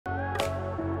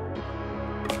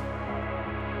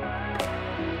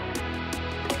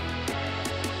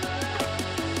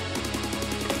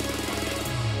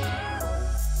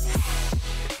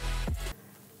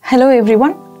Hello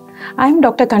everyone, I am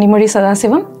Dr. Kanimozhi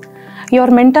Sadasivam,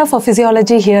 your mentor for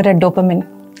physiology here at Dopamine.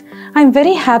 I am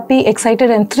very happy,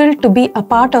 excited and thrilled to be a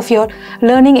part of your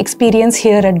learning experience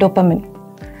here at Dopamine.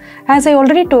 As I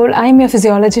already told, I am your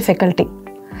physiology faculty.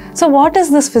 So what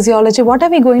is this physiology? What are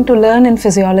we going to learn in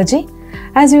physiology?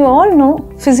 As you all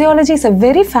know, physiology is a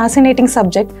very fascinating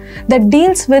subject that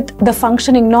deals with the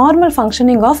functioning, normal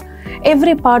functioning of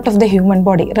every part of the human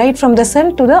body, right from the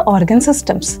cell to the organ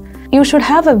systems. You should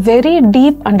have a very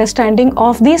deep understanding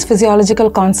of these physiological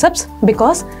concepts,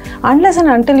 because unless and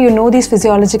until you know these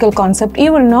physiological concepts,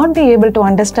 you will not be able to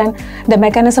understand the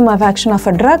mechanism of action of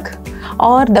a drug,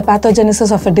 or the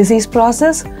pathogenesis of a disease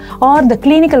process, or the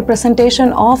clinical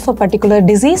presentation of a particular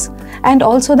disease, and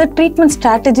also the treatment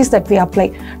strategies that we apply.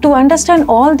 To understand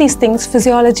all these things,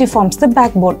 physiology forms the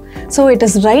backbone. So it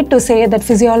is right to say that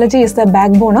physiology is the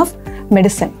backbone of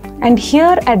medicine. And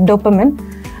here at Dopamine,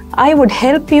 I would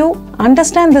help you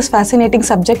understand this fascinating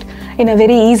subject in a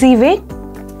very easy way,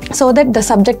 so that the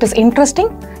subject is interesting,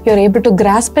 you're able to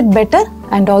grasp it better,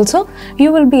 and also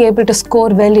you will be able to score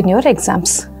well in your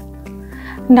exams.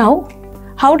 Now,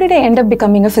 how did I end up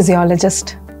becoming a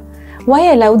physiologist? Why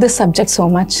I love this subject so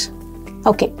much?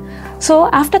 Okay, so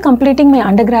after completing my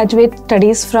undergraduate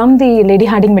studies from the Lady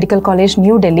Hardinge Medical College,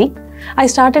 New Delhi, I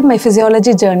started my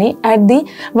physiology journey at the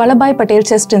Vallabhbhai Patel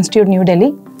Chest Institute, New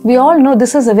Delhi. We all know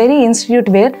this is a very institute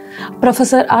where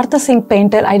Professor Arthur Singh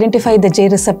Painter identified the J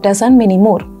receptors and many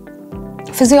more.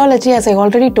 Physiology, as I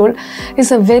already told,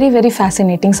 is a very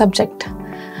fascinating subject.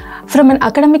 From an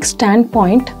academic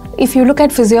standpoint, if you look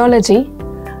at physiology,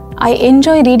 I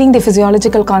enjoy reading the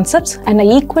physiological concepts and I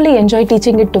equally enjoy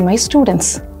teaching it to my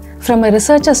students. From a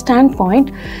researcher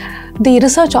standpoint, the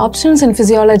research options in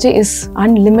physiology is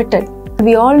unlimited.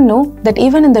 We all know that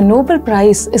even in the Nobel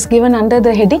Prize is given under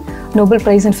the heading Nobel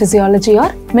Prize in Physiology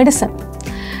or Medicine.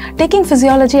 Taking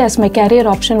physiology as my career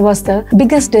option was the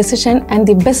biggest decision and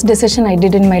the best decision I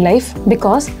did in my life,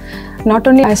 because not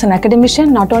only as an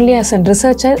academician, not only as a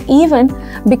researcher, even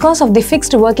because of the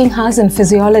fixed working hours in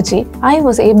physiology, I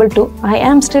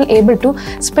am still able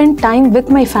to spend time with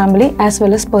my family as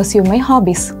well as pursue my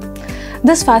hobbies.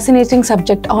 This fascinating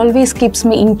subject always keeps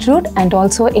me intrigued and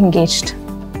also engaged.